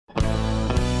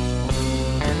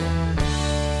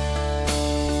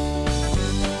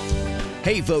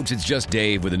Hey folks, it's just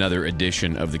Dave with another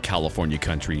edition of the California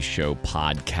Country Show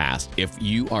podcast. If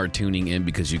you are tuning in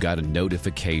because you got a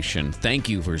notification, thank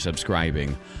you for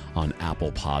subscribing on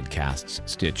Apple Podcasts,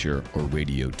 Stitcher, or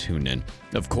Radio TuneIn.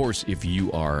 Of course, if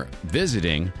you are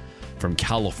visiting from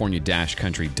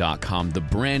california-country.com, the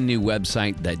brand new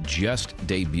website that just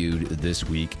debuted this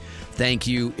week, thank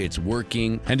you, it's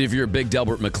working. And if you're a big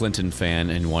DELBERT McClinton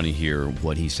fan and want to hear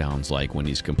what he sounds like when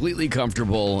he's completely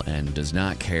comfortable and does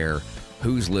not care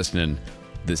who's listening,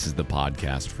 this is the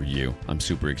podcast for you. I'm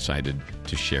super excited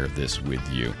to share this with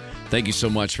you. Thank you so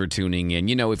much for tuning in.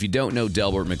 You know, if you don't know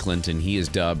DELBERT McClinton, he is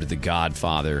dubbed the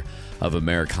godfather of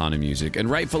Americana music, and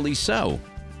rightfully so.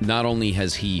 Not only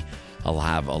has he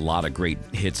have a lot of great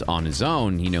hits on his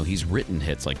own, you know, he's written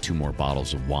hits like Two More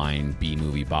Bottles of Wine,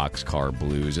 B-Movie Boxcar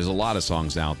Blues. There's a lot of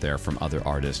songs out there from other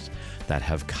artists that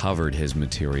have covered his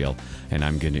material, and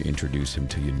I'm going to introduce him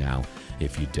to you now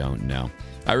if you don't know.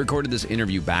 I recorded this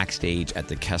interview backstage at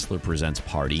the Kessler Presents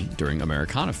party during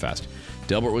Americana Fest.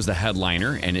 DELBERT was the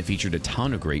headliner, and it featured a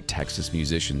ton of great Texas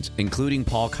musicians, including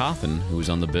Paul Coffin, who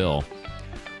was on the bill,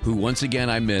 who once again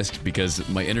I missed because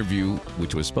my interview,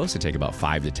 which was supposed to take about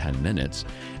 5 to 10 minutes,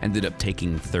 ended up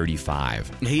taking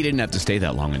 35. He didn't have to stay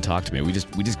that long and talk to me. We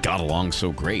just got along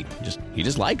so great. He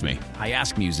just liked me. I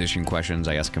asked musician questions,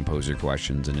 I asked composer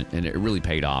questions, and it really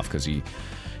paid off because he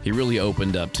really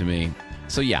opened up to me.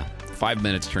 So yeah, 5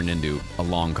 minutes turned into a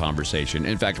long conversation.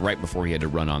 In fact, right before he had to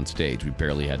run on stage, we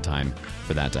barely had time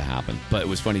for that to happen. But it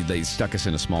was funny, they stuck us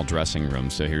in a small dressing room.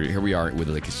 So here we are with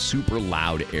like a super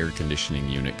loud air conditioning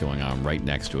unit going on right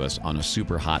next to us on a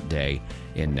super hot day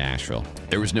in Nashville.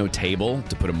 There was no table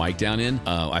to put a mic down in.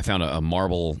 I found a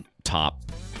marble top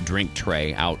drink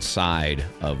tray outside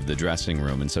of the dressing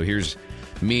room. And so here's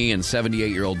me and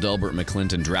 78-year-old DELBERT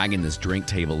McClinton dragging this drink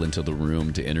table into the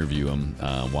room to interview him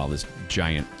while this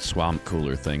giant swamp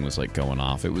cooler thing was like going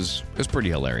off. It was pretty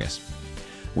hilarious.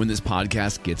 When this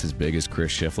podcast gets as big as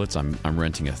Chris Shiflett's, I'm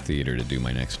renting a theater to do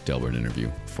my next DELBERT interview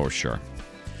for sure.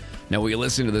 Now, when you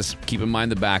listen to this, keep in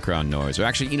mind the background noise. Or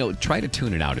actually, try to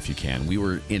tune it out if you can. We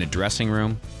were in a dressing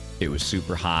room. It was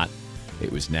super hot.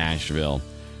 It was Nashville.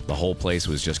 The whole place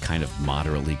was just kind of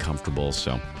moderately comfortable.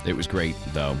 So it was great,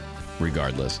 though,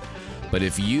 regardless. But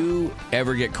if you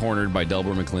ever get cornered by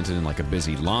DELBERT McClinton in like a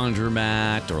busy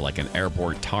laundromat or like an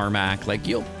airport tarmac, like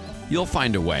you'll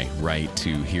find a way, right,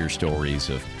 to hear stories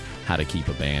of how to keep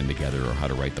a band together or how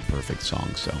to write the perfect song.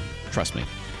 So trust me,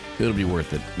 it'll be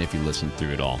worth it if you listen through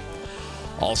it all.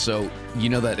 Also,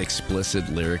 that explicit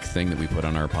lyric thing that we put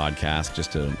on our podcast,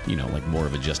 just to, like more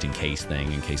of a just in case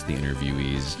thing, in case the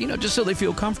interviewees, just so they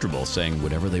feel comfortable saying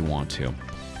whatever they want to.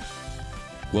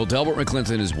 Well, DELBERT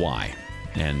McClinton is why,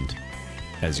 and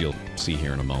as you'll see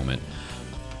here in a moment,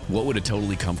 what would a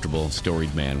totally comfortable,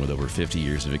 storied man with over 50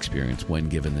 years of experience, when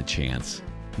given the chance,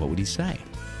 what would he say?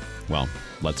 Well,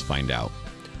 let's find out.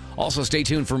 Also, stay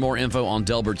tuned for more info on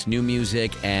DELBERT's new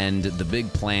music and the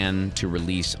big plan to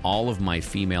release all of my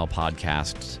female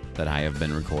podcasts that I have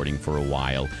been recording for a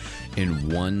while in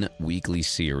one weekly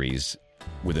series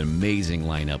with an amazing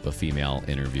lineup of female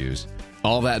interviews.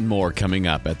 All that and more coming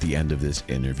up at the end of this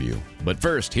interview. But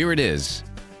first, here it is,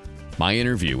 my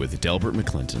interview with DELBERT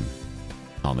McClinton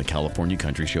on the California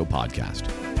Country Show podcast.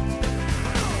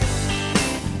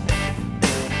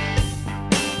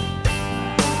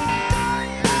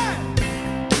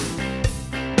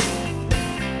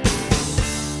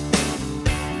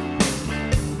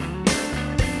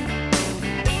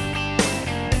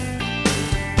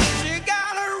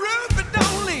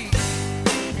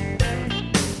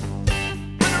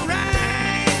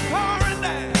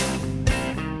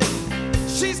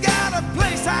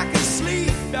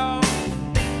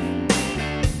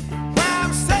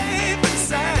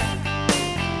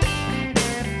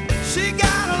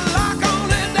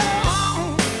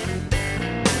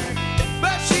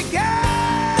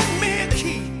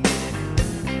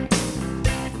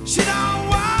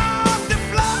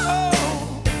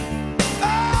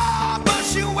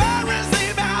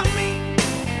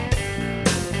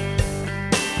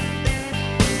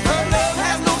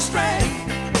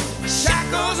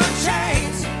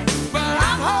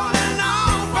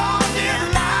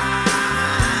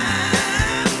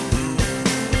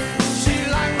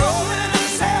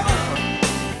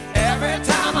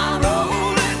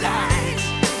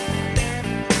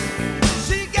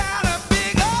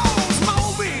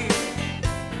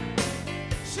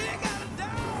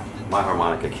 My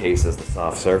harmonica case is the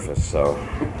soft surface, so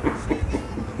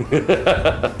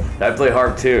I play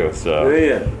harp too. So do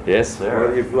you? Yes, sir.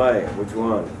 What do you play? Which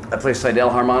one? I play Seidel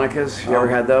harmonicas. You ever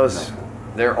had those? No.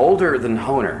 They're older than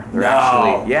Hohner. They're No.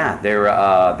 actually, yeah.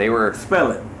 They were.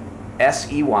 Spell it.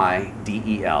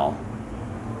 SEYDEL.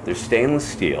 They're stainless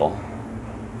steel,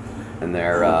 and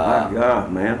they're. Oh my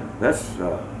God, man, that's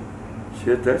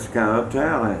shit. That's kind of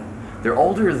uptown. Ain't it? They're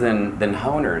older than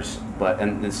Honers,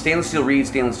 and the stainless steel reeds,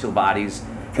 stainless steel bodies.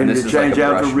 Can and you this change is like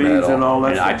a out the brushed reeds metal, and all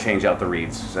that and stuff? I change out the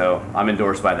reeds, so I'm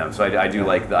endorsed by them. So I do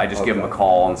I just give them a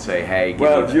call and say, hey, give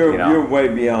Well, me you're way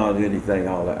beyond anything.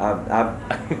 All that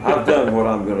I've done what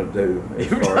I'm going to do.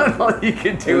 You've done all you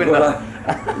can do. I'm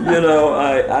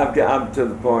to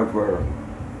the point where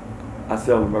I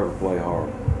seldom ever play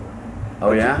hard.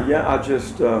 Oh yeah. Yeah, I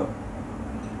just I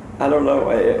don't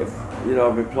know. If,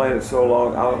 I've been playing it so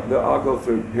long. I'll go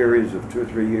through periods of 2 or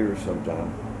 3 years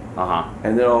sometimes.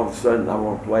 And then all of a sudden I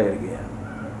want to play it again.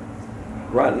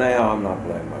 Right now I'm not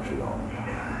playing much at all.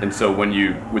 And so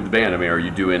with the band, I mean, are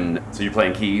you so you're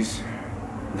playing keys?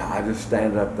 No, I just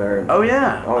stand up there. And, oh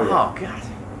yeah. Oh yeah. Oh God.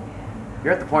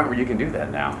 You're at the point where you can do that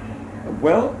now.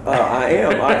 Well, I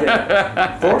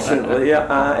am. Fortunately,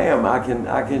 I am. I can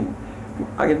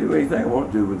do anything I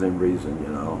want to do within reason,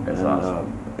 That's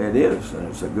awesome. It is, and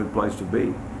it's a good place to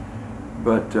be.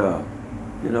 But I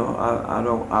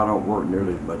don't work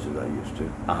nearly as much as I used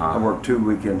to. I work 2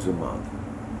 weekends a month,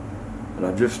 and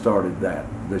I just started that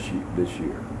this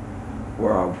year,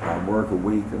 where I work a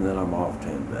week and then I'm off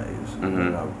 10 days.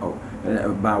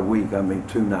 And by week I mean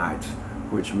 2 nights,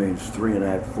 which means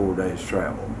 3.5 to 4 days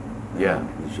travel. Yeah.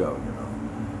 The show,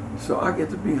 So I get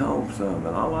to be home some,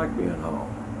 and I like being home.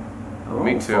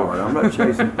 Me too. I'm not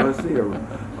chasing pussy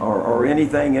or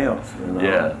anything else.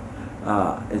 Yeah.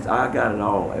 I got it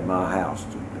all at my house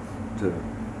to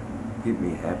keep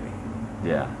me happy.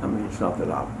 Yeah. I mean, it's not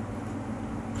that I'll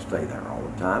stay there all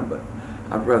the time, but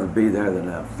I'd rather be there than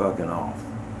I'm fucking off.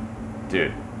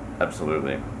 Dude,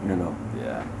 absolutely.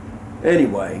 Yeah.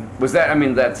 Anyway. Was that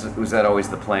always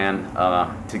the plan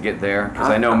to get there? Because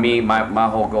I know my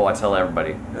whole goal, I tell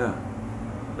everybody. Yeah.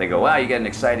 They go, wow, you got an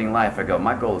exciting life. I go,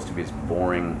 my goal is to be as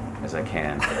boring as I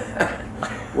can.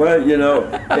 Well,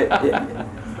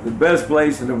 the best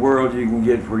place in the world you can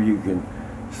get where you can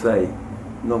say,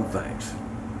 no thanks.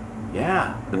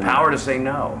 Yeah, the power to say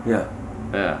no. Yeah.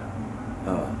 Yeah.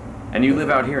 And you live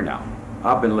out here now?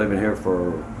 I've been living here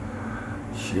for,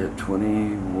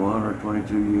 21 or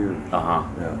 22 years.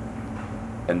 Yeah.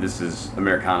 And this is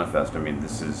Americana Fest.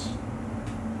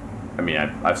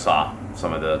 I saw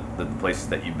some of the places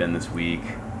that you've been this week.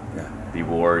 Yeah. The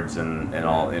awards and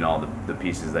all the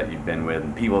pieces that you've been with,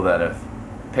 and people that have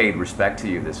paid respect to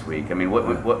you this week. I mean,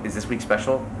 what is this week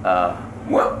special?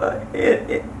 Well,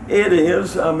 it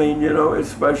is. I mean, it's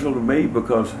special to me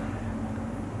because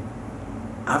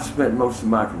I've spent most of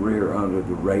my career under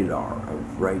the radar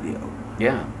of radio.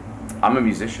 Yeah, I'm a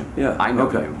musician. Yeah, I know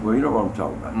okay. you. Well, you know what I'm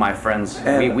talking about. My friends,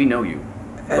 we know you.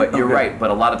 But you're right. But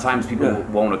a lot of times people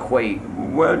won't equate.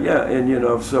 Well, yeah, and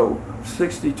so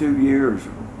 62 years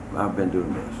I've been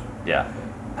doing this. Yeah.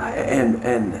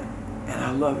 And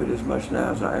I love it as much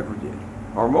now as I ever did,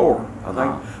 or more. I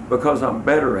think because I'm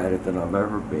better at it than I've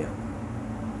ever been.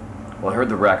 Well, I heard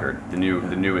the record, the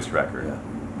newest record,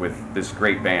 with this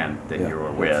great band that you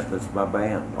were with. That's my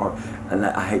band, and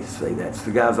I hate to say that. It's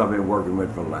the guys I've been working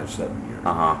with for the last 7 years.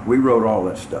 We wrote all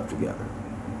that stuff together.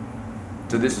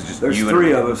 So this is just there's you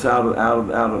 3 of us out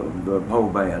of the whole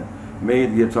band. Me,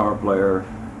 the guitar player,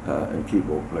 and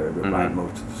keyboard player that write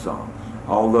most of the songs.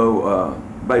 Although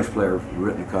bass player's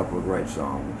written a couple of great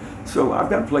songs. So I've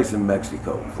got a place in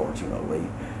Mexico, fortunately,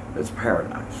 that's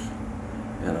paradise,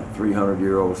 in a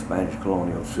 300-year-old Spanish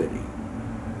colonial city.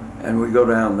 And we go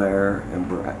down there and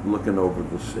we're looking over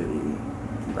the city,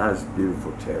 nice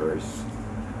beautiful terrace.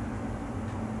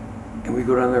 And we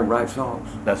go down there and write songs.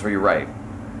 That's where you write.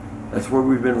 That's where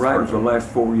we've been writing for the last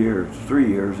 4 years, 3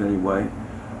 years anyway.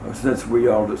 Since we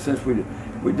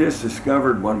just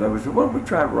discovered one day, we said, well, we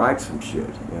try to write some shit,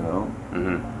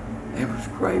 It was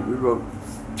great. We wrote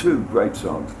 2 great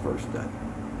songs the first day.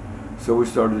 So we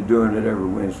started doing it every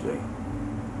Wednesday.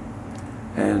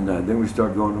 And then we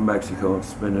started going to Mexico and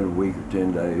spending a week or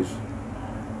 10 days.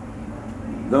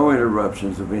 No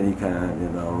interruptions of any kind,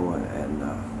 and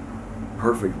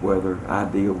perfect weather,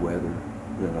 ideal weather,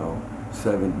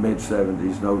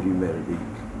 mid-70s, no humidity.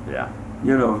 Yeah.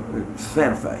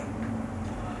 Santa Fe.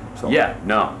 So, yeah,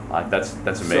 no, that's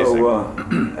amazing. So,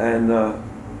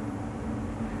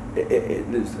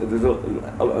 there's a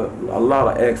lot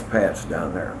of expats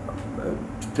down there,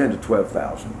 10 to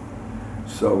 12,000.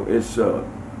 So it's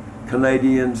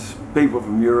Canadians, people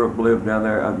from Europe live down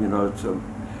there.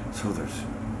 So there's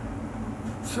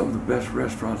some of the best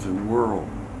restaurants in the world.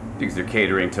 Because they're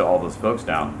catering to all those folks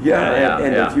down. Yeah,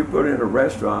 and if you put in a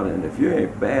restaurant and if you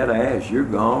ain't badass, you're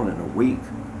gone in a week.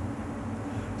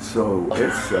 So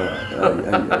it's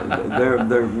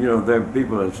they're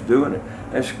people that's doing it.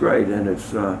 That's great, and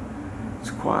it's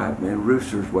quiet, man.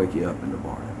 Roosters wake you up in the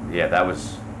morning. Yeah, that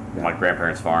was my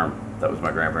grandparents' farm. That was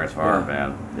my grandparents' farm,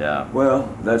 man. Yeah. Well,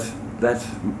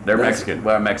 they're Mexican.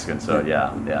 Well, I'm Mexican, so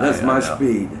yeah. That's my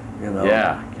speed, you know.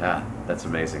 Yeah, that's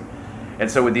amazing. And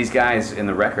so with these guys in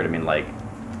the record, I mean, like,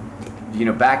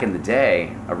 back in the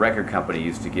day, a record company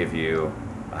used to give you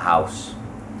a house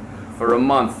for a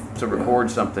month to record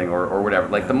something or whatever.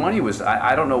 Like the money was,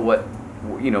 I don't know what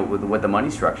the money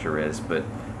structure is, but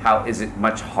how is it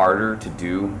much harder to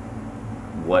do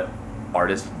what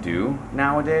artists do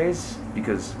nowadays?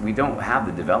 Because we don't have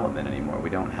the development anymore. We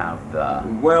don't have the...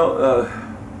 Well,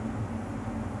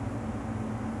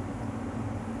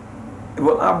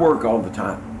 I work all the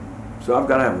time, so I've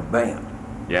got to have a band.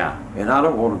 Yeah. And I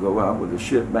don't want to go out with a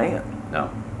shit band. No.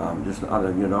 I'm just not,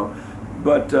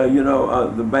 But,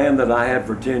 the band that I had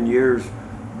for 10 years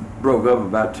broke up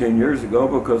about 10 years ago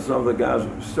because some of the guys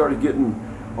started getting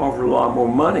offered a lot more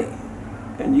money.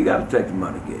 And you got to take the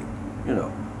money gig,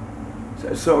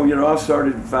 So, I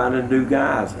started finding new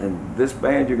guys. And this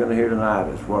band you're going to hear tonight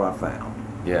is what I found.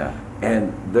 Yeah.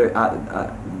 And they're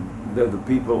the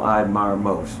people I admire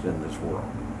most in this world.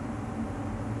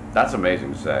 That's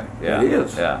amazing to say. Yeah. It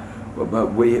is. Yeah.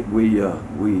 But we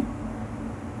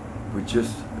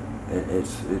just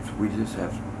we just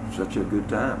have such a good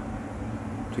time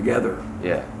together.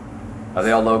 Yeah. Are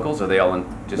they all locals? Are they all in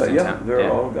town?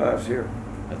 They're all guys here.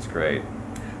 That's great.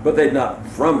 But they're not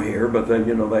from here. But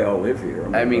they all live here.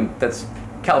 I mean that's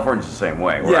California's the same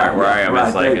way. Where I am,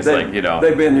 right. It's like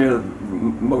they've been here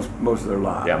most of their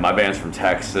lives. Yeah, my band's from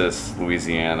Texas,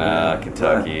 Louisiana,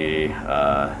 Kentucky.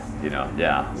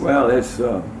 Yeah. Well, it's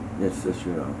just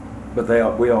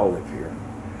but we all live here,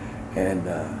 and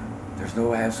there's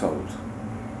no assholes.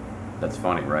 That's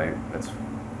funny, right?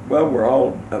 Well, we're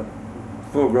all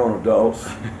full-grown adults,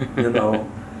 Been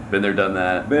there, done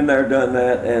that. Been there, done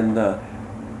that, and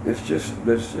it's just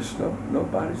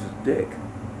nobody's a dick.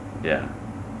 Yeah.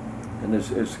 And it's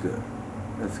good.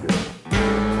 It's good.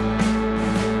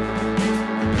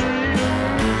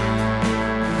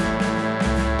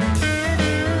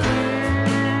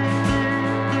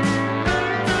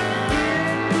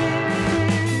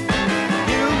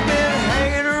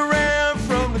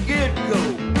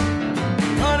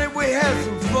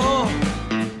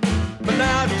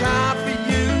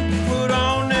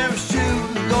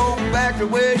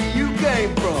 Where you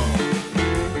came from.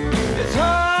 It's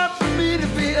hard for me to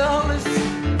be honest,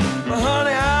 but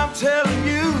honey, I'm telling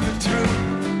you the truth.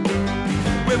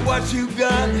 With what you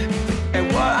got and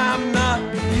what I'm not,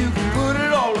 you can put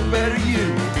it all to better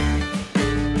use.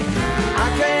 I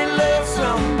can't love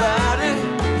somebody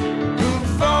who'd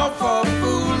fall for a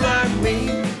fool like me.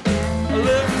 A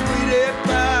little sweetie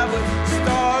pie with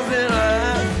stars in her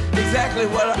eyes, exactly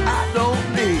what I don't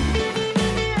need.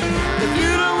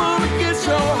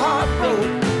 Your heart broke,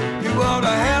 you ought to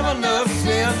have enough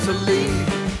sense to leave.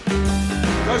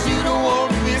 Cause you don't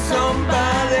want to be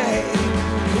somebody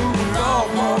who can fall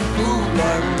for a fool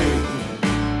like me.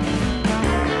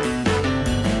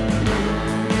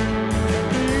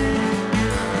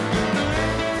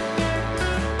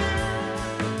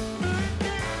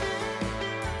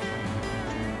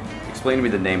 Explain to me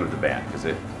the name of the band,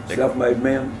 Self-Made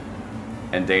Men.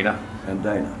 And Dana.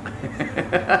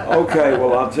 Okay,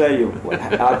 well, I'll tell you,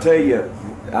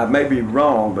 I may be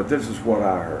wrong, but this is what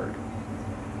I heard.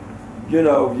 You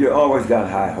always got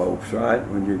high hopes, right?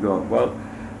 When you're going, well,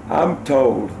 I'm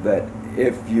told that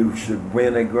if you should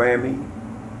win a Grammy,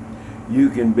 you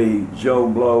can be Joe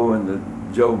Blow and the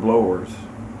Joe Blowers.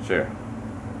 Sure.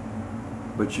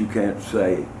 But you can't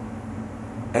say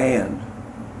and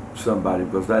somebody,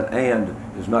 because that and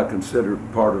is not considered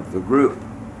part of the group.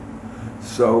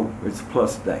 So it's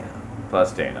plus Dana.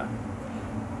 Plus Dana.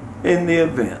 In the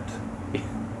event. You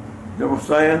know what I'm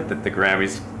saying? That the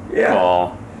Grammys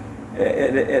call.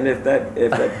 And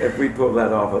if we pull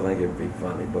that off, I think it would be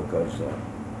funny because,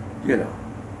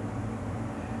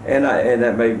 and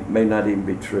that may not even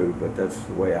be true, but that's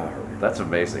the way I heard it. That's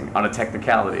amazing. On a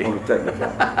technicality.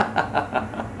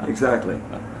 Exactly.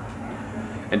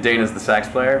 And Dana's the sax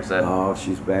player? Oh,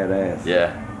 she's badass.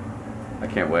 Yeah. I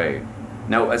can't wait.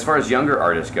 Now, as far as younger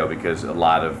artists go, because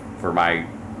for my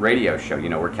radio show,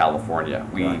 we're California.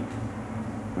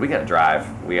 We got to drive.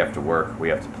 We have to work. We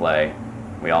have to play.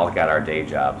 We all got our day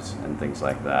jobs and things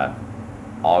like that.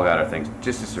 All got our things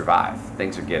just to survive.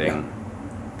 Things are getting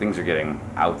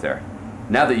out there.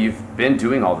 Now that you've been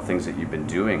doing all the things that you've been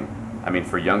doing, I mean,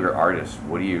 for younger artists,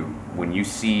 when you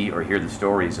see or hear the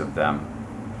stories of them,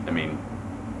 I mean,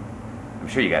 I'm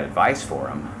sure you got advice for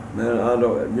them. Man, I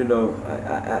don't. You know,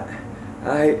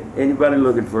 I hate anybody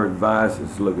looking for advice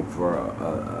is looking for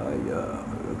a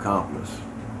accomplice.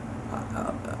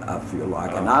 I feel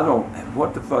like, and I don't.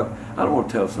 What the fuck? I don't want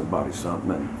to tell somebody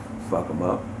something and fuck them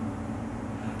up.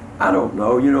 I don't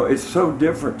know. You know, it's so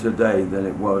different today than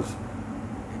it was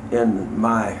in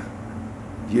my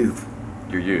youth.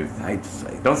 Your youth. I hate to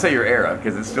say that. Don't say your era,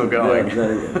 because it's still going.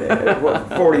 Well,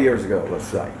 40 years ago, let's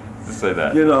say. Just say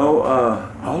that. You know,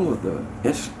 all of the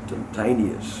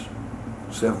instantaneous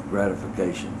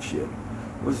self-gratification shit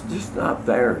was just not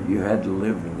there. You had to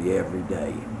live in the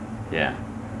everyday. Yeah.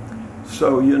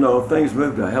 So, you know, things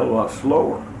moved a hell of a lot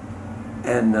slower.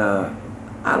 And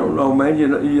I don't know, man,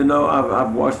 you know,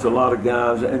 I've watched a lot of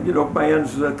guys, and, you know,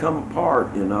 bands come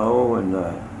apart, you know, and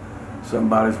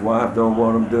somebody's wife don't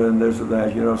want them doing this or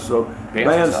that, you know. So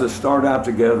bands that start out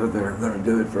together, they're going to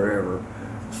do it forever,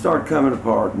 start coming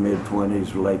apart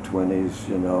mid-20s, late 20s,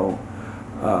 you know.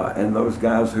 And those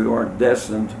guys who aren't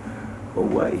destined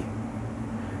away.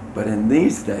 But in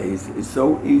these days, it's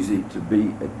so easy to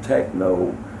be a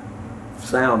techno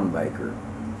sound maker.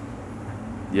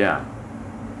 Yeah.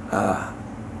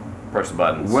 Press the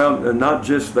buttons. Well, not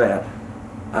just that.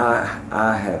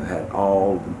 I have had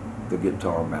all the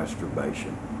guitar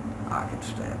masturbation I can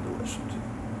stand to listen to.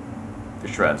 The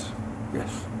shreds.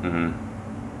 Yes. Mm-hmm.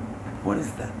 What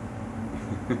is that?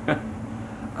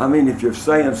 I mean, if you're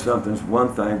saying something's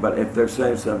one thing, but if they're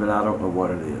saying something, I don't know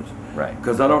what it is. Right.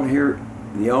 Because I don't hear,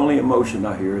 the only emotion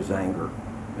I hear is anger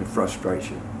and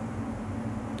frustration.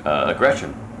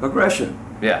 Aggression. Aggression.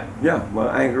 Yeah. Yeah, well,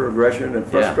 anger, aggression, and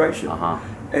frustration. Yeah. Uh-huh.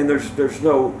 And there's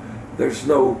no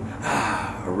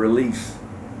release.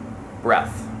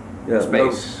 Breath. Yeah,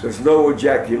 Space. There's no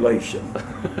ejaculation.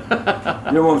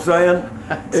 You know what I'm saying?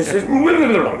 It's just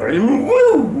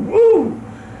woo, woo.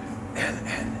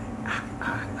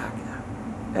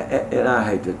 And I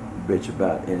hate to bitch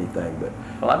about anything, but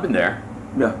Well, I've been there.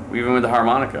 no, Even with the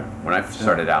harmonica. When I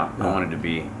started out, I wanted to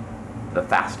be the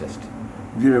fastest.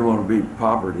 you didn't want to be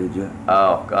Popper, did you?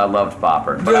 Oh, I loved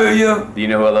Popper. But Do you? Do you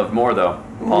know who I loved more, though?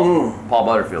 Paul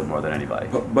Butterfield more than anybody.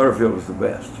 Butterfield was the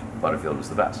best. Butterfield was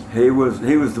the best. He was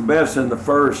the best in the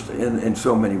first in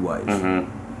so many ways.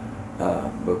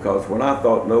 Mm-hmm. Because when I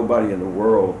thought nobody in the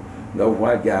world, no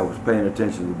white guy was paying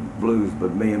attention to the blues,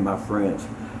 but me and my friends,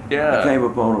 I came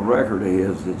upon a record of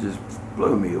his that just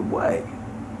blew me away.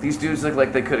 These dudes look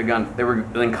like they could have gone. They were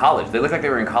in college. They look like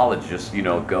they were in college, just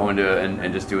going to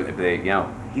and just doing. If they,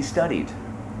 he studied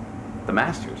the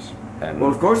masters. And,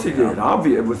 Well, of course he did.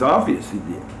 It was obvious he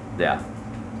did. Yeah.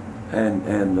 And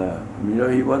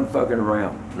he wasn't fucking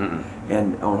around. Mm-mm.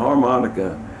 And on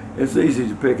harmonica, it's easy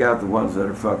to pick out the ones that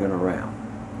are fucking around.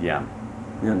 Yeah.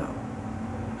 You know,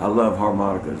 I love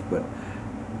harmonicas, but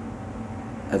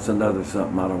that's another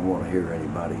something I don't want to hear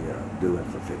anybody doing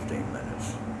for 15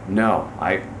 minutes. No,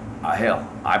 hell,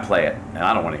 I play it, and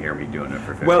I don't want to hear me doing it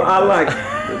for 15 Well, I minutes.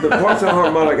 like the parts of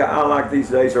harmonica I like these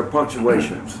days are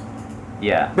punctuations.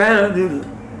 Yeah.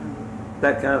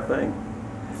 That kind of thing.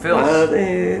 Fills.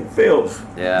 Fills.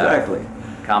 Yeah. Exactly.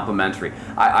 Complimentary.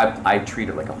 I treat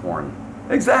it like a horn.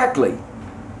 Exactly.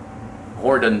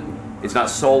 Horn doesn't. It's not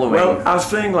soloing. Well, I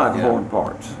sing like horn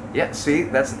parts. Yeah. See,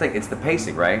 that's the thing. It's the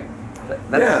pacing, right? You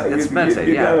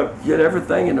meditating. gotta get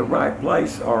everything in the right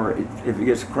place, or if it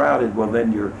gets crowded, well,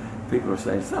 then people are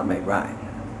saying something ain't right.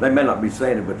 They may not be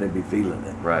saying it, but they be feeling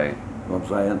it. Right. You know what I'm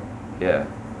saying? Yeah.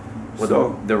 Well,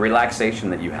 So the relaxation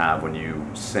that you have when you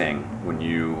sing, when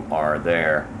you are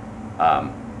there,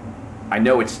 I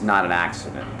know it's not an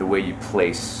accident. The way you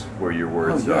place where your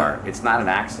words are, it's not an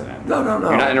accident. No.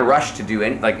 You're not in a rush to do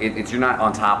any. You're not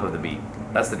on top of the beat.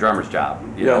 That's the drummer's job,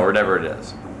 or whatever it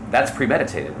is. That's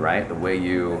premeditated, right? The way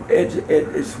you. it's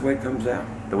the way it comes out.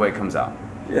 The way it comes out.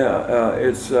 Yeah,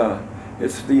 it's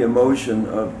the emotion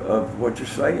of what you're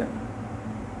saying.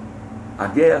 I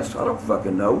guess I don't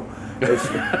fucking know. It's,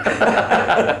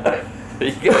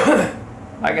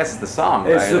 I guess it's the song.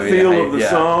 it's right? the feel of the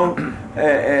song,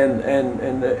 and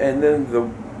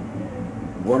then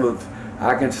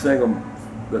I can sing them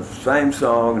the same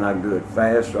song, and I can do it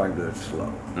fast or I can do it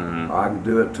slow. Mm-hmm. Or I can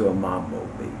do it to a mambo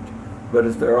beat.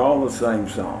 But they're all the same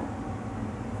song.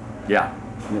 Yeah.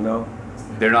 You know?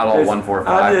 They're not all 1-4-5,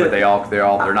 but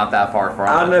they're not that far from.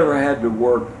 I never had to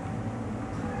work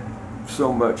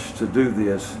so much to do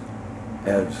this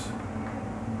as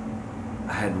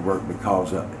I had to work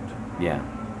because of it. Yeah.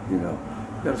 You know,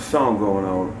 got a song going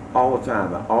on all the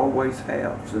time. I always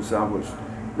have since I was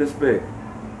this big.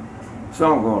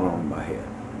 Song going on in my head.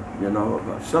 You know,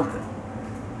 about something.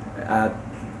 I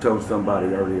told somebody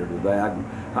earlier today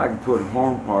I can put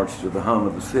horn parts to the hum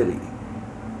of the city.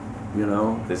 you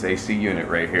know. This AC unit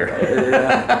right here.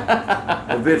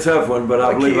 Yeah. It'll be a tough one, but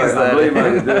I believe I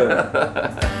can do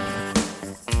it.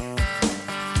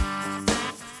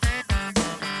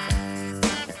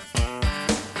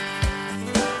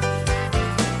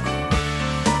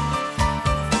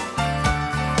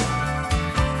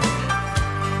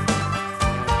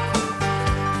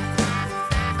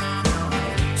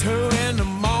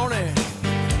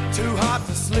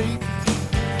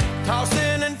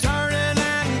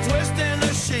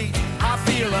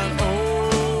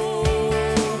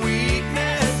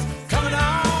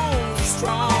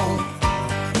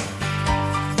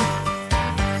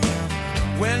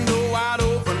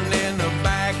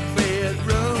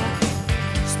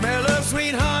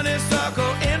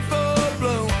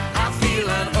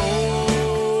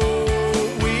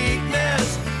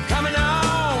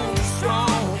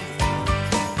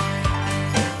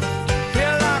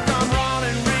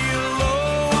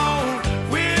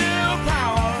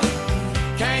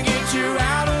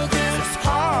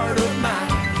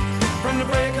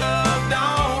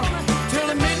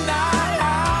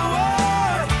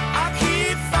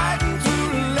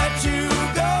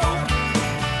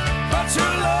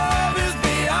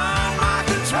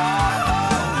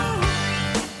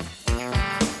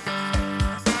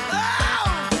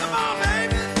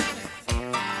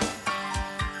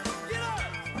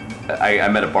 I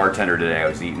met a bartender today. I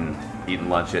was eating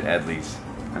lunch at Edley's,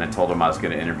 and I told him I was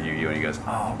going to interview you, and he goes,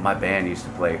 "Oh, my band used to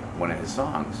play one of his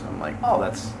songs." I'm like, "Oh,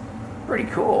 that's pretty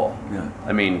cool." Yeah.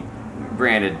 I mean,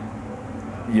 granted,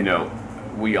 you know,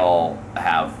 we all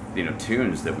have, you know,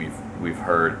 tunes that we've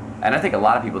heard, and I think a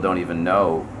lot of people don't even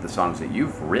know the songs that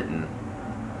you've written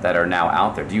that are now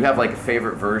out there. Do you have like a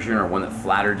favorite version or one that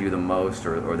flattered you the most,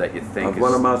 or that you think of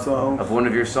one of my songs? Of one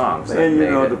of your songs? And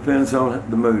you know, it depends on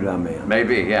the mood I'm in.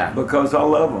 Maybe, yeah. Because I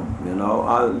love them, you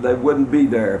know. They wouldn't be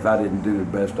there if I didn't do the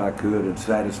best I could and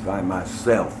satisfy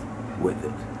myself with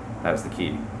it. That's the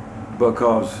key.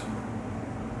 Because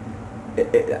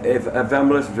if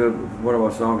I'm listening to one of my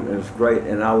songs and it's great,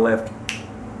 and I left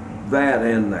that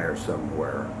in there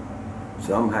somewhere,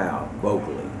 somehow,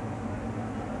 vocally,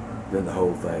 then the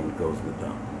whole thing goes in the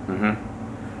dump.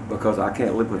 Mm-hmm. Because I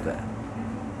can't live with that.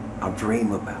 I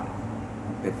dream about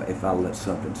it. If I let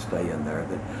something stay in there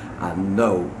that I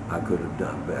know I could have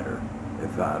done better,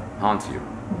 if I haunts you.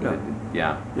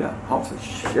 Yeah, haunts the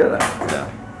shit out of me.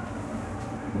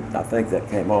 Yeah. I think that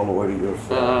came all the way to your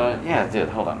side. Yeah, it did.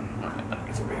 Hold on.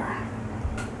 It's over here.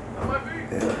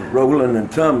 Yeah, rolling and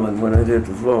tumbling when it hit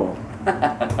the floor.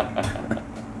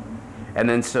 And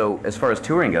then, so as far as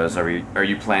touring goes, are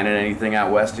you planning anything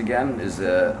out west again? Is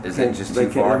it just too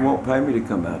far? They won't pay me to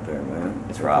come out there, man.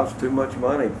 It's it rough. Costs too much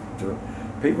money.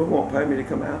 People won't pay me to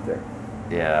come out there.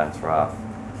 Yeah, it's rough.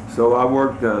 So I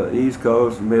worked East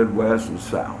Coast, Midwest, and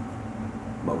South,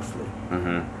 mostly.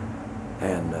 Mm-hmm.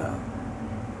 And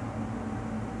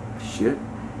shit.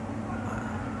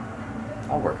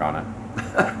 I'll work on it.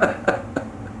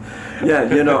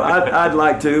 Yeah, you know, I'd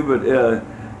like to, but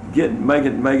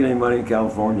making any money in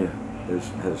California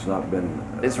has not been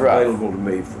available to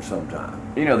me for some time.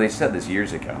 You know, they said this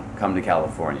years ago. Come to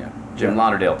California. Jim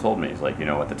Lauderdale told me, he's like, you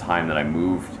know, at the time that I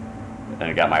moved and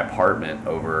I got my apartment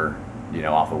over, you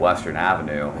know, off of Western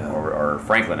Avenue, or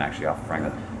Franklin, actually, off of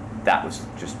Franklin, that was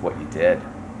just what you did.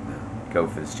 Yeah. Go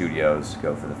for the studios,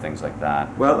 go for the things like that.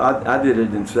 Well, I did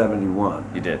it in '71.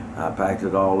 You did? I packed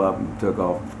it all up and took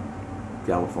off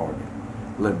California.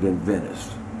 Lived in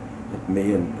Venice.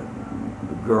 Me and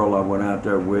the girl I went out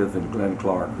there with, and Glenn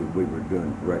Clark, who we were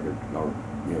doing record, or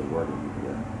working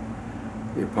together.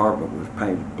 The apartment was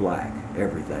painted black,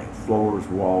 everything, floors,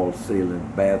 walls, ceiling,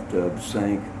 bathtub,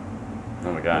 sink.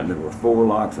 Oh my God! And there were 4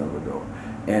 locks on the door.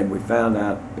 And we found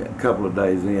out a couple of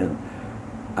days in,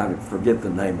 I forget the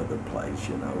name of the place,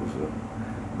 you know,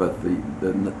 but the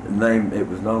name it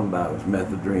was known by was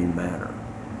Methadone Manor.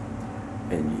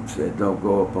 And you said, don't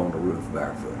go up on the roof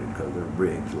barefooted because there are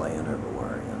brigs laying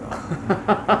everywhere, you know.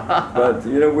 But,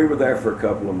 you know, we were there for a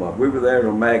couple of months. We were there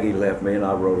until Maggie left me, and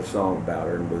I wrote a song about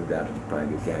her and moved out to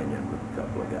Topanga Canyon with a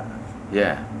couple of guys.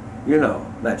 Yeah. You know,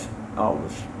 that's all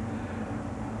this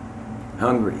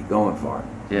hungry, going for it.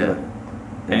 Yeah.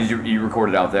 And you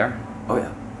recorded out there? Oh,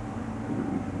 yeah.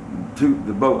 I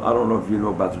don't know if you know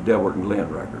about the DELBERT and Glenn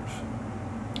records.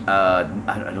 I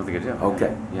don't think I do.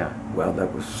 Okay. Yeah. Well,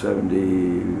 that was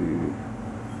 71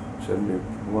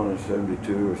 or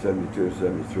 72 or 72 or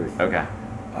 73. Okay.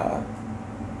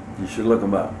 You should look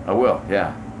them up. I will,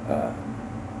 yeah.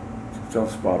 It's on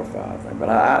Spotify, I think, but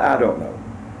I don't know.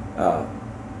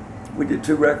 We did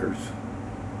 2 records,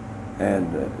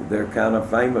 and they're kind of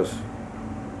famous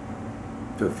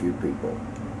to a few people.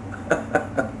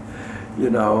 You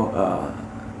know,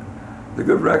 the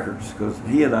good records, because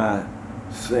he and I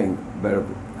sing better.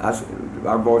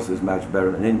 Our voices match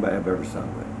better than anybody I've ever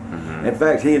sung with. Mm-hmm. In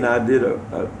fact, he and I did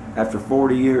after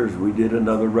 40 years, we did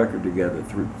another record together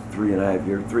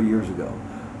 3 years ago,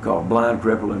 called Blind,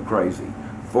 Crippled, and Crazy.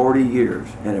 40 years,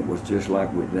 and it was just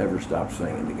like we'd never stopped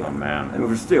singing together. Oh, man. And we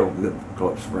were still good,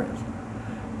 close friends.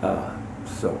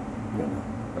 So, you know.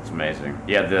 That's amazing.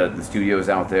 Yeah, the studios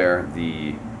out there,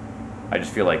 I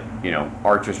just feel like, you know,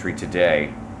 artistry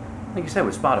today, like you said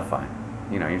with Spotify,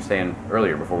 you know, you're saying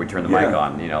earlier before we turned the mic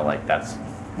on, you know, like that's,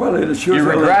 well, it is sure you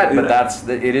regret, but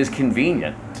it is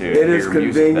convenient to it is hear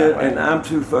music convenient, that way. and I'm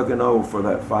too fucking old for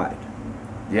that fight.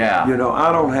 Yeah. You know,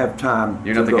 I don't have time.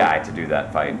 You're not the guy to do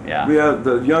that fight, yeah. Yeah,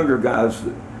 the younger guys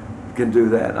can do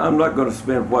that. I'm not going to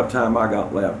spend what time I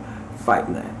got left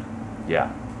fighting that. Yeah.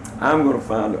 I'm going to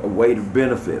find a way to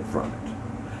benefit from it,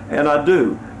 and I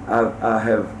do. I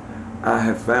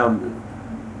have found.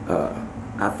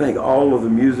 I think all of the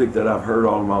music that I've heard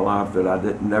all of my life that I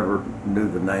never knew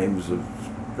the names of.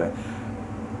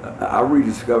 I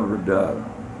rediscovered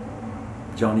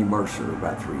Johnny Mercer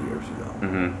about 3 years ago,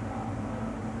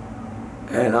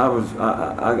 and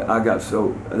I got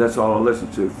so that's all I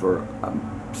listened to for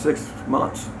 6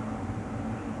 months,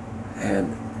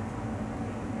 and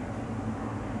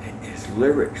his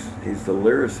lyrics. He's the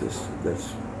lyricist.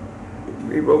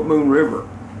 He wrote Moon River.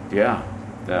 Yeah.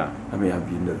 Yeah. I mean,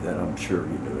 you knew that. I'm sure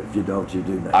you knew it. If you don't, you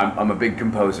do now. I'm a big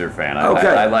composer fan. Okay.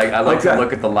 I like to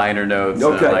look at the liner notes.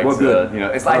 Okay, And I like well, to, good. You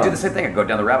know, I do the same thing. I go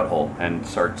down the rabbit hole and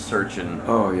start searching.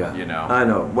 Oh yeah. You know. I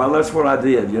know. Well, that's what I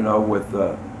did. You know, with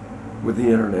the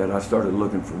internet, I started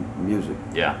looking for music.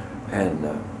 Yeah. And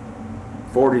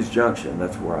 40s Junction.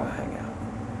 That's where I hang out.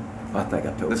 I think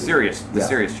I told you. The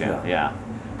Sirius channel. Yeah.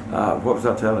 What was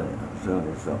I telling you? I was telling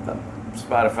you something.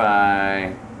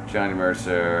 Spotify, Johnny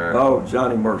Mercer. Oh,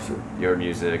 Johnny Mercer. Your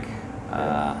music.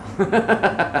 I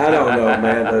don't know,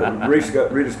 man.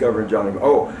 Rediscovering Johnny.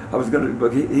 Oh, I was going to,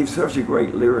 but he's such a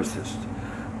great lyricist.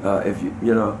 If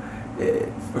you know,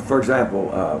 for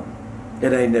example,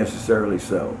 It Ain't Necessarily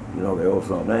So. You know the old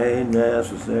song, Ain't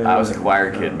Necessarily. I was a choir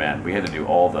kid, man. We had to do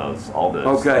all those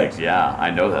okay. things. Yeah,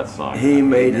 I know that song. He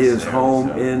made his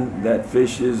home in that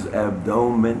fish's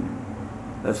abdomen.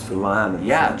 That's the line.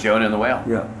 Yeah, Jonah and the Whale.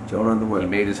 Yeah, Jonah and the Whale. He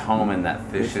made his home in that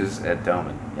fish's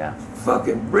abdomen. Yeah.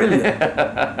 Fucking brilliant.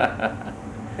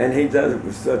 And he does it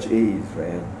with such ease,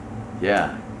 man.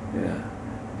 Yeah. Yeah.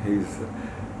 He's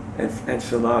and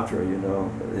Sinatra, you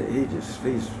know,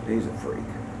 he's a freak.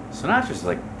 Sinatra's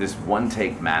like this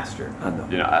one-take master. I know.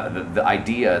 You know, the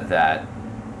idea that,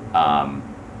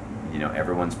 you know,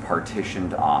 everyone's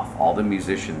partitioned off, all the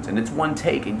musicians, and it's one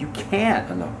take, and you can't.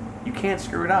 I know. You can't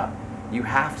screw it up. You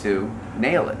have to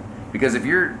nail it. Because if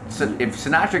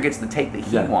Sinatra gets the take that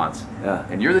he wants,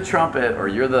 and you're the trumpet or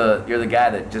you're the guy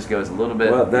that just goes a little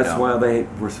bit. Well, that's why they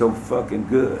were so fucking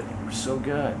good. We're so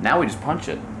good. Now we just punch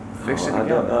it, fix it I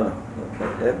again. know.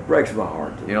 It breaks my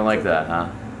heart. You don't like that, huh?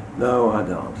 No, I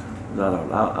don't. No,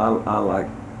 I like,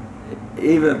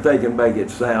 even if they can make it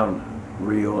sound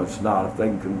real, it's not. If they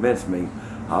can convince me,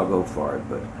 I'll go for it.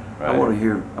 But right. I want to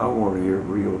hear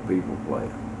real people play.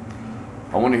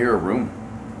 I want to hear a room.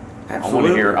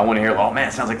 Absolutely. I want to hear. Oh man,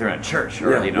 it sounds like they're in a church.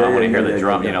 Or you know, I want to hear the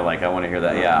drum. You know, like I want to hear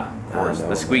that. Yeah, of course.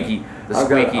 The squeaky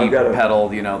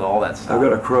pedal. You know, all that stuff. I've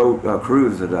got a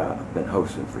cruise that I've been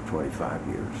hosting for 25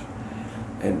 years,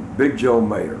 and Big Joe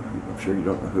Mayer. I'm sure you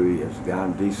don't know who he is. A guy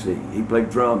in D.C. He played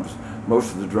drums,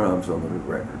 most of the drums on the new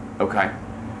record. Okay.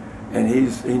 And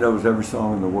he knows every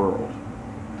song in the world,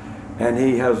 and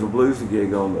he has a bluesy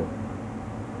gig on the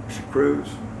cruise.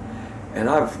 And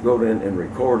I've gone in and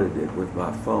recorded it with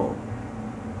my phone.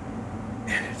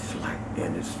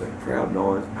 And it's the crowd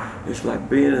noise. It's like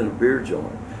being in a beer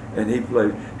joint. And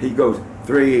he goes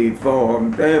 3, 4,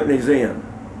 and he's in.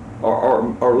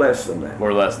 Or less than that.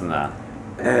 Or less than that.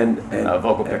 And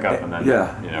vocal pickup and then,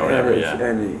 yeah. You know, whatever,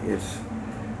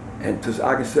 And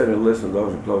I can sit and listen to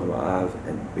those and close my eyes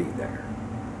and be there.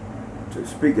 So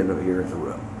speaking of here in the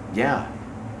room. Yeah.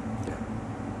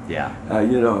 Yeah.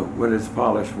 You know, when it's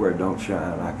polished where it don't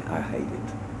shine, I hate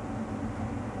it.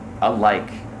 I like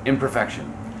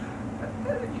imperfection.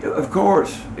 Of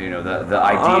course. You know, the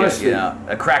idea, Honesty. you know,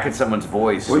 a crack in someone's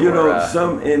voice. Well, you know,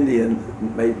 some Indian,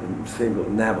 maybe single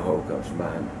Navajo comes to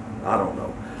mind, I don't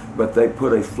know, but they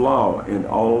put a flaw in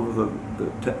all of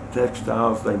the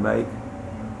textiles they make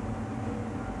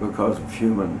because of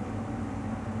human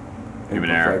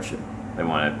imperfection. Error. They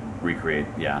want to recreate,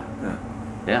 yeah.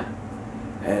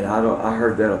 And I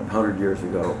heard that 100 years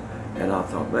ago, and I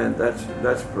thought, man,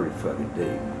 that's pretty fucking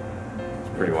deep. It's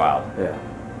pretty wild. Yeah.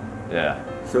 Yeah.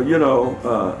 So, you know,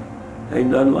 Ain't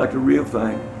nothing like the real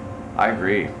thing. I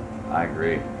agree.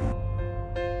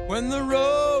 When the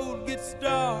road gets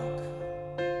dark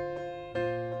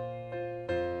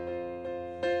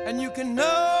and you can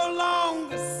no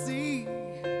longer see,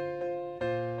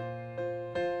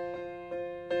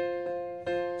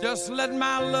 just let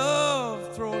my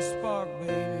love throw a spark,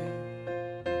 baby,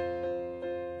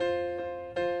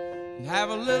 and have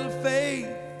a little faith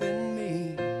in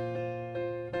me.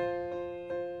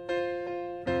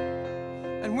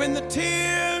 And when the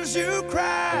tears you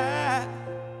cry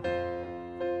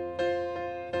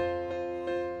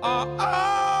are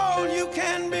all you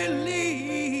can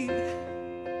believe,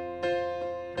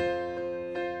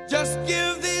 just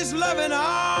give these loving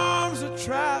arms a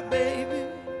try, baby,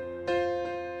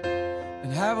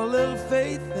 and have a little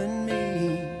faith in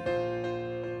me.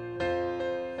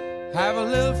 Have a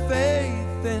little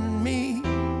faith in me.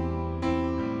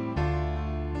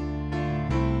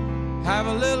 Have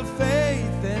a little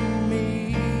faith in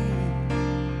me.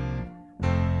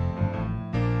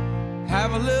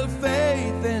 Have a little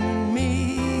faith in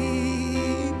me.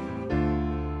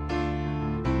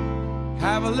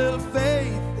 Have a little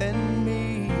faith in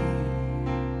me.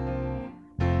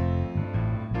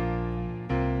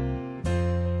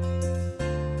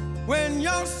 When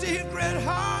your secret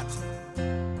heart.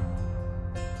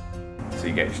 So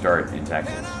you got your start in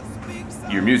Texas.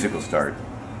 Your musical start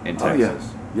in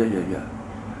Texas. Oh yeah.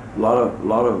 A lot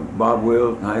of Bob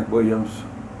Wills and Hank Williams.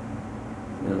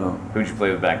 You know. Who'd you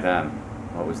play with back then?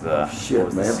 What was the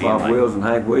shit, man? Bob Wills and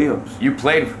Hank Williams. You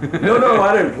played? No,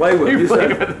 I didn't play with. You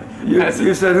said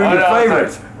who's your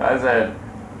favorites? I said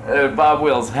Bob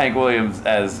Wills, Hank Williams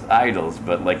as idols,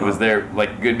 but like, was there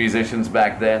like good musicians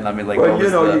back then? I mean, like, well, you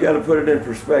know, you got to put it in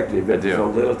perspective. It's do. a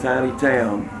little tiny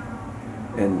town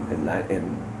in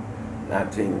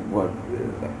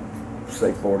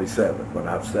 47, when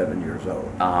I was 7 years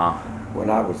old. When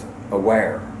I was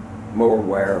more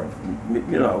aware of,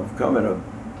 you know, coming of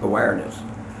awareness.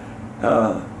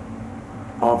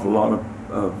 Awful lot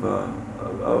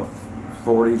of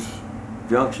 40s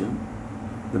junction,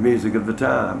 the music of the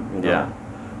time, you know. Yeah.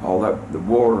 All that, the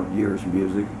war years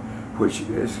music, which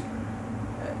is,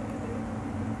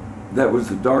 that was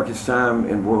the darkest time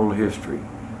in world history.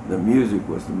 The music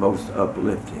was the most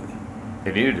uplifting.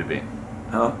 It needed to be.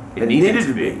 Huh? It needed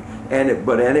to be. And it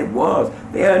was.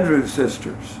 The Andrews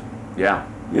Sisters. Yeah.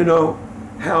 You know,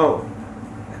 how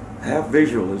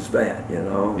visual is that, you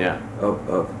know? Yeah.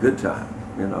 Of good time,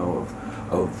 you know,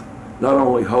 of not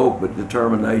only hope but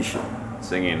determination.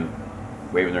 Singing,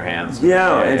 waving their hands.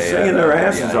 Yeah, and singing their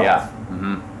asses off. Yeah.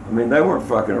 Mm-hmm. I mean, they weren't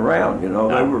fucking around, you know.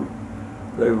 No.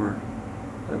 They were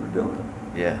doing it.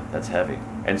 Yeah, that's heavy.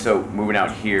 And so moving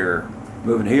out here.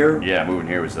 Moving here? Yeah, moving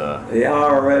here was The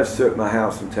IRS took my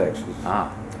house in Texas.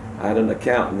 Ah. I had an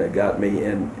accountant that got me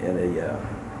in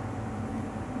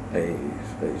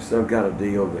some kind of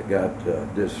deal that got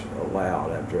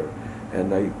disallowed after,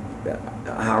 and the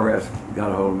IRS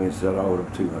got a hold of me and said I owed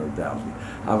them $200,000.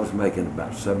 I was making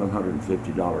about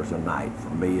 $750 a night for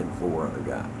me and 4 other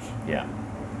guys. Yeah.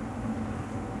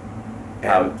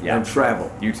 And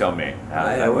travel. You tell me.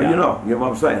 Well, you know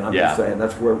what I'm saying. I'm just saying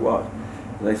that's where it was.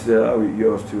 And they said, "Oh,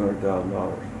 you owe us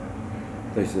 $200,000."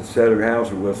 They said, "Sell your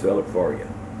house or we'll sell it for you."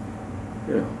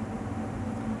 You know.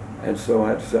 And so I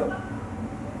had to sell it.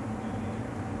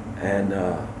 And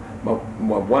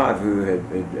my wife, who had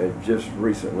just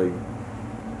recently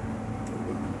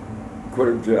quit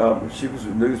her job, she was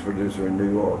a news producer in New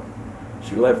York.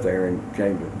 She left there and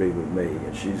came to be with me,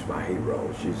 and she's my hero.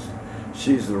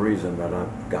 She's the reason that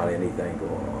I've got anything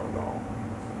going on at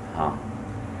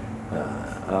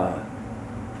all.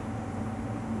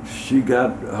 She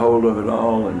got hold of it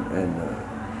all and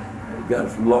got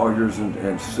some lawyers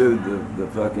and sued the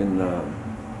fucking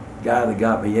guy that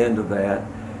got me into that,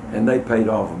 and they paid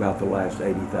off about the last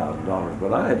 $80,000.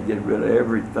 But I had to get rid of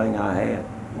everything I had.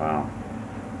 Wow.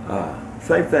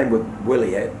 Same thing with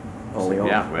Willie Ed, only on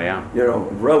you know,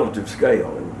 relative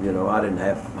scale. You know, I didn't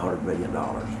have $100 million,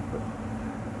 but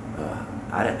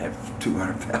I didn't have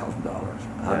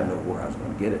 $200,000. I didn't know where I was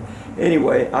going to get it.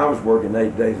 Anyway, I was working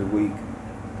 8 days a week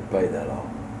to pay that off,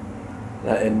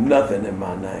 and nothing in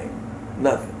my name,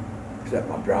 nothing except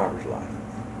my driver's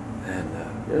license. And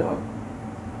you know,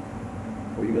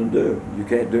 what are you going to do? You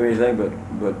can't do anything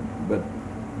but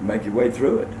make your way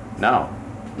through it. No.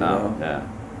 You know? Yeah.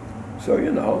 So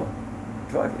you know,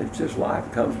 it's just life.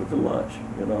 It comes with the lunch.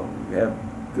 You know, you have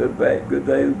good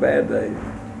days, bad days.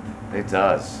 It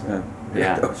does.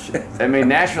 Yeah. I mean,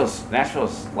 Nashville's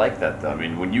like that though. I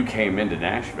mean, when you came into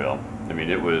Nashville, I mean,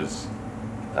 it was,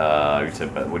 you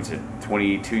said, what you said,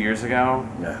 22 years ago?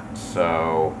 Yeah.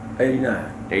 So.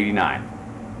 89. 89.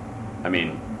 I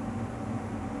mean,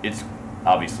 it's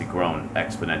obviously grown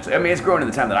exponentially. I mean, it's grown in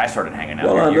the time that I started hanging out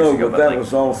Well, here I years know, ago. but that like,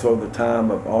 was also the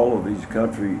time of all of these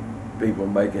country people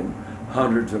making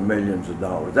hundreds of millions of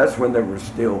dollars. That's when they were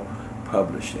still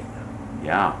publishing.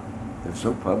 yeah. There's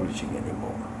no publishing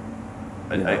anymore.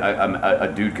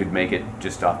 A dude could make it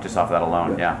just off that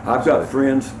alone. Yeah. I've got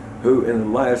friends who, in the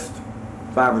last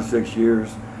 5 or 6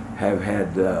 years, have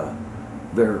had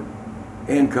their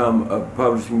income of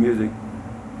publishing music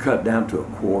cut down to a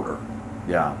quarter.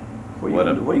 Yeah. What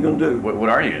are you going to do? What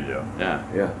are you going to do? Yeah.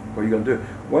 Yeah. What are you going to do?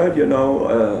 Well, you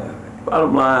know,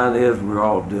 bottom line is we're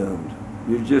all doomed.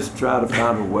 You just try to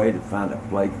find a way to find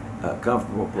a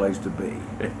comfortable place to be.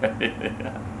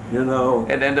 Yeah. You know.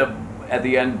 And end up at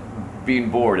the end being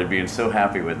bored and being so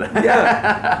happy with that.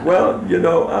 Yeah. Well, you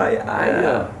know,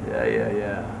 yeah.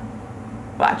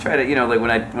 Well, I try to, you know, like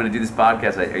when I do this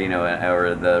podcast,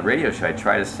 or the radio show, I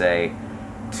try to say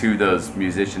to those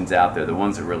musicians out there, the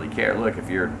ones that really care, look, if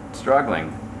you're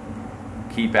struggling,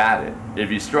 keep at it. If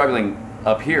you're struggling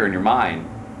up here in your mind,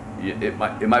 it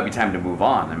might be time to move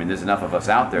on. I mean, there's enough of us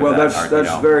out there. Well, that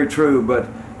that's very true, but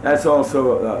that's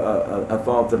also a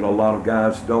thought that a lot of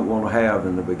guys don't want to have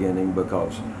in the beginning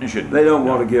because they don't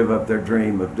want to give up their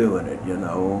dream of doing it, you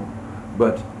know.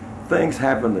 But things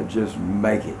happen that just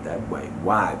make it that way.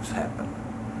 Wives happen.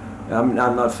 I'm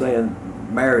not saying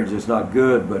marriage is not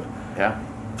good, but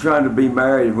trying to be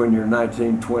married when you're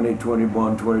 19, 20,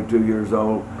 21, 22 years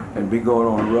old and be going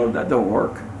on the road, that don't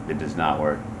work. It does not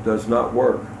work. Does not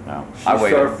work. No. She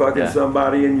start fucking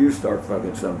somebody and you start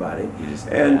fucking somebody.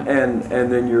 And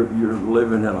then you're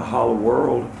living in a hollow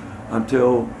world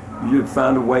until you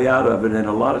find a way out of it, and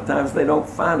a lot of times they don't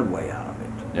find a way out of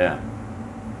it. Yeah.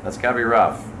 That's gotta be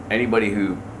rough. Anybody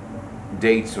who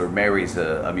dates or marries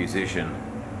a musician,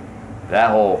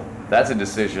 that's a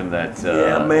decision that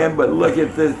yeah, man, but look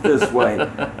at this way.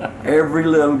 Every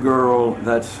little girl,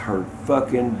 that's her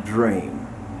fucking dream.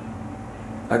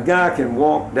 A guy can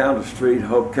walk down the street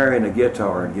carrying a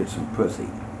guitar and get some pussy.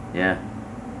 Yeah.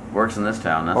 Works in this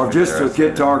town. That's or just a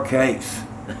guitar case.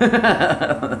 You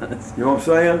know what I'm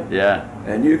saying? Yeah.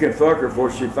 And you can fuck her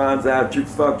before she finds out you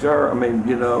fucked her. I mean,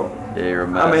 you know. Yeah, you're a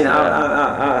mess. I mean,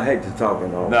 I hate to talk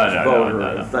on all these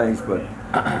vulgar things,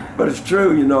 but it's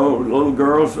true. You know, little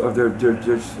girls they're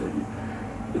just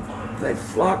they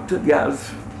flock to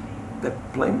guys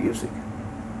that play music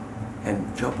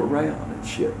and jump around and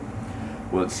shit.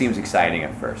 Well, it seems exciting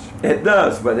at first. It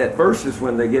does, but at first is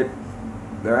when they get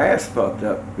their ass fucked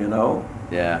up, you know?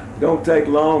 Yeah. It don't take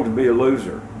long to be a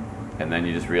loser. And then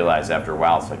you just realize after a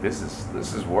while, it's like, this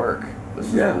is work.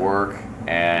 This is work,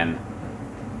 and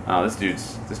this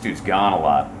dude's gone a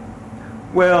lot.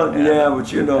 Well,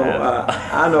 but you know,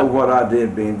 I know what I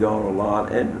did being gone a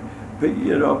lot, and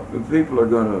you know, people are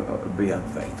going to be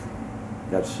unfaithful.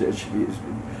 That's it.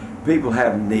 People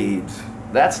have needs.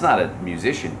 That's not a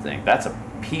musician thing. That's a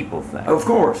people thing. Of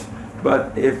course.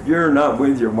 But if you're not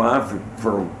with your wife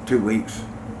for 2 weeks,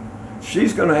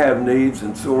 she's going to have needs,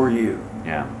 and so are you.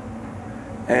 Yeah.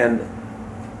 And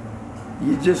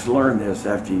you just learn this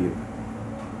after you've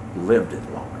lived it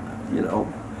long enough, you know.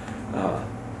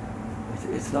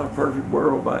 It's not a perfect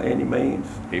world by any means.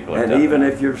 People are and even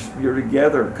if you're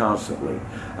together constantly.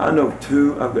 I've got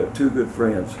two good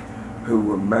friends who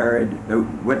were married, who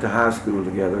went to high school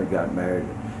together and got married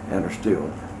and are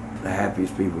still the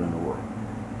happiest people in the world.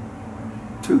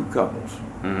 Two couples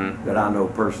that I know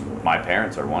personally. My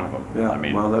parents are one of them. Yeah, I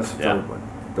mean, well, that's the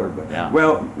third one. Yeah.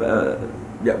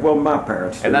 Well, my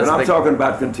parents did, but I'm talking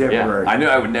about contemporary. Yeah, I knew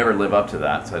I would never live up to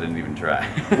that, so I didn't even try.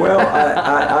 Well,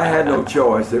 I had no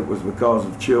choice. It was because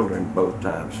of children both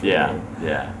times for me.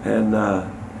 Yeah.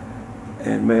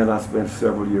 And man, I spent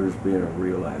several years being a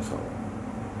real asshole.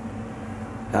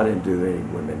 I didn't do any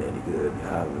women any good.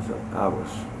 I was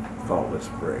a faultless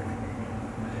prick.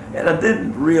 And I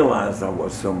didn't realize I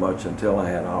was so much until I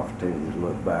had an opportunity to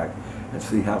look back and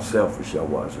see how selfish I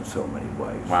was in so many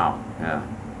ways. Wow, yeah.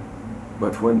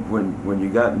 But when you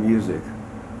got music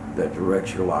that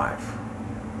directs your life,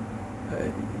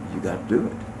 you got to do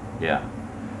it. Yeah.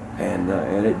 And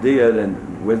it did,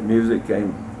 and with music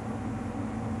came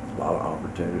a lot of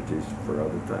opportunities for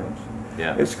other things.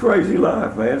 Yeah. It's a crazy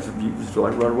life, man. You just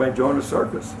like run away and join the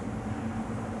circus.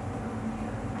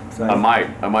 I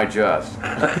might just.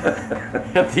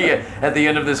 at the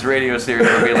end of this radio series,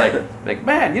 I'll be like,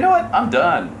 man, you know what? I'm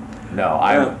done. No,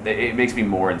 it makes me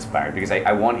more inspired because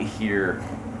I want to hear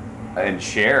and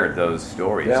share those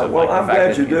stories. Yeah, of, well, I'm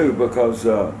glad you do because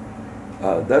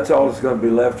that's all that's going to be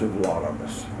left of a lot of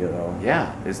us, you know.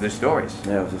 Yeah, is their stories.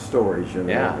 Yeah, it's the stories, you know.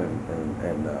 Yeah.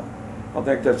 And I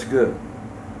think that's good.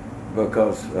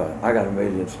 because I got a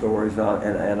million stories,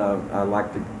 and I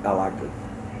like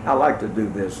to do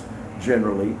this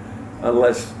generally,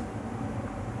 unless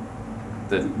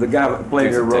the guy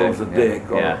playing your role's a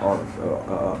dick or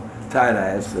tight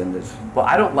ass, and it's. Well,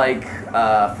 I don't like.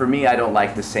 For me, I don't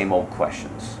like the same old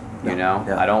questions. You know,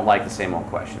 I don't like the same old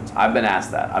questions. I've been asked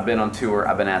that. I've been on tour.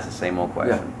 I've been asked the same old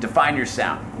question. Yeah. Define your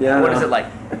sound. Yeah. What is it like?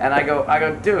 And I go,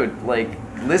 dude, like,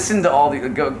 listen to all the.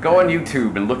 Go on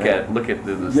YouTube and look at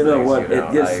the. You know what?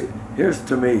 It gets. Here's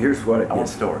what it gets. I want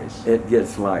stories. It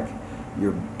gets like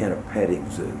you're in a petting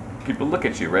zoo. People look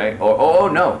at you, right? Oh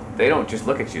no, they don't just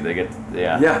look at you. They get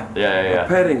Yeah. A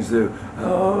petting zoo.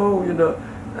 Oh,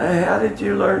 how did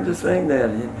you learn to sing that?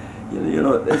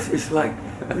 It's like.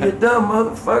 You dumb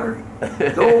motherfucker.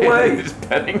 Go away. Just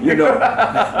petting you.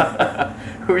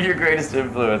 Who are your greatest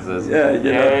influences? Yeah.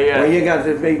 Well, you got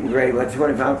this meet and greet with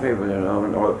 25 people,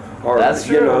 or that's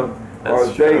true.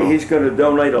 That's true. He's going to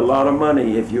donate a lot of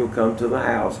money if you'll come to the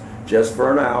house just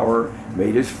for an hour,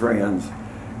 meet his friends,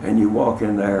 and you walk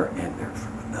in there and they're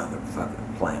from another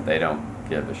fucking planet. They don't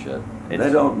give a shit. They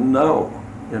don't know,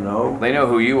 They know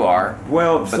who you are.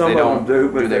 Well, but some they don't, of them do.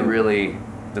 But do they really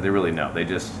know? They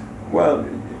just. Well,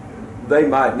 they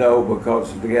might know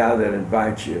because the guy that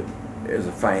invites you is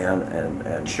a fan and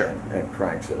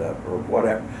cranks it up or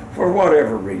whatever, for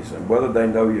whatever reason, whether they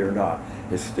know you or not.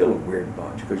 It's still a weird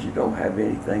bunch because you don't have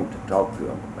anything to talk to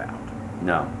them about.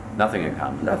 No, nothing in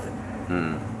common. Nothing.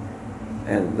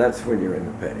 And that's when you're in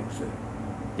the petting zoo.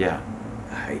 Yeah.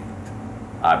 I hate it.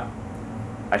 I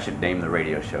should name the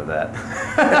radio show that.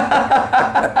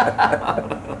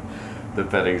 The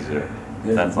petting zoo.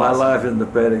 Yeah, that's my awesome. Life in the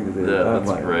petting zoo. Yeah,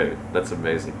 that's great. That's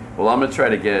amazing. Well, I'm going to try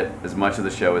to get as much of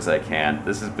the show as I can.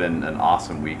 This has been an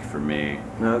awesome week for me.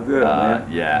 No, good,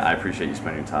 man. Yeah, I appreciate you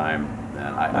spending time.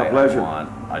 And My pleasure.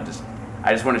 I just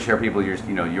want to share people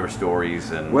your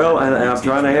stories and. Well, and I'm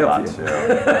trying to help you.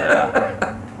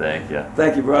 Yeah. Thank you.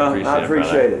 Thank you, bro. I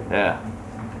appreciate it. Yeah.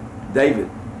 Dave,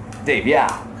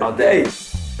 yeah. Oh, Dave.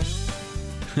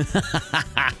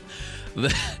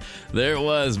 There it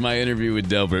was, my interview with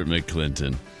Delbert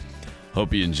McClinton.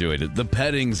 Hope you enjoyed it. The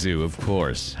Petting Zoo, of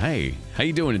course. Hey, how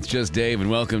you doing? It's just Dave, and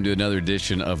welcome to another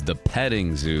edition of the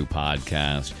Petting Zoo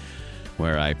podcast,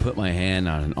 where I put my hand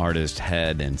on an artist's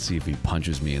head and see if he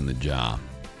punches me in the jaw.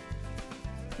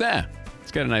 Yeah,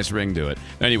 it's got a nice ring to it.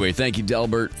 Anyway, thank you,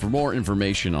 Delbert. For more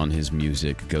information on his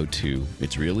music, go to,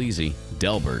 it's real easy,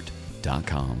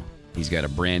 delbert.com. He's got a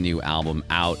brand new album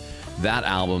out. That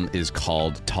album is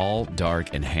called Tall,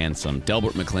 Dark, and Handsome.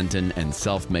 Delbert McClinton and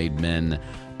Self-Made Men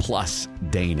plus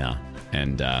Dana.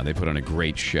 And they put on a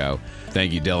great show.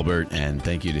 Thank you, Delbert, and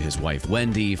thank you to his wife,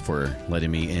 Wendy, for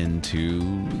letting me into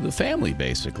the family,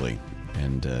 basically,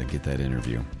 and get that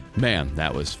interview. Man,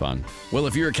 that was fun. Well,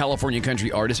 if you're a California country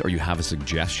artist or you have a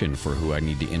suggestion for who I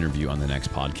need to interview on the next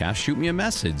podcast, shoot me a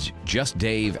message. Just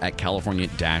Dave at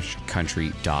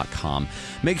california-country.com.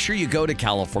 Make sure you go to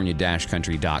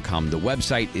california-country.com. The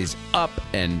website is up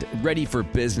and ready for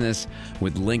business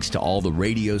with links to all the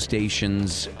radio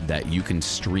stations that you can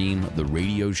stream the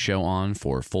radio show on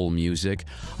for full music.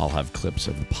 I'll have clips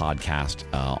of the podcast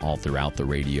all throughout the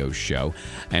radio show.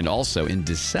 And also in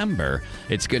December,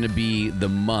 it's going to be the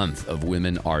month of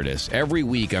women artists. Every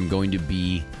week I'm going to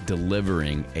be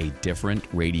delivering a different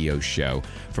radio show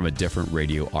from a different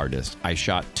radio artist. I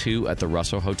shot 2 at the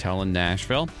Russell Hotel in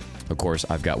Nashville. Of course,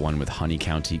 I've got one with Honey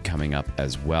County coming up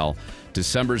as well.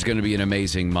 December is going to be an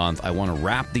amazing month. I want to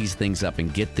wrap these things up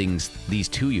and get these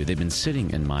to you. They've been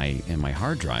sitting in my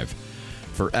hard drive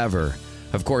forever.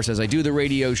 Of course, as I do the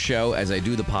radio show, as I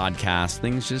do the podcast,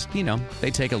 things just, they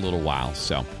take a little while.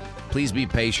 So please be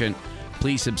patient.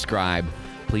 Please subscribe.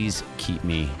 Please keep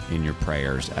me in your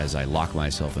prayers as I lock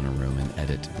myself in a room and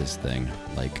edit this thing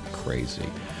like crazy.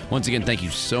 Once again, thank you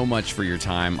so much for your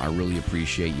time. I really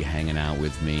appreciate you hanging out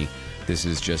with me. This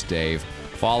is Just Dave.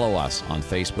 Follow us on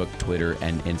Facebook, Twitter,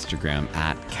 and Instagram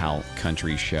at Cal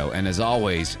Country Show. And as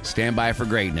always, stand by for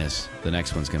greatness. The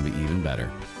next one's going to be even better.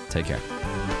 Take care.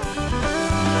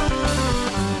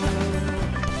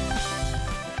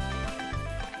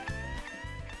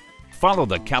 Follow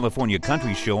the California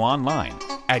Country Show online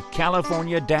at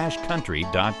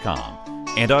california-country.com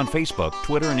and on Facebook,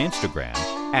 Twitter, and Instagram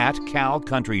at Cal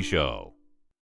Country Show.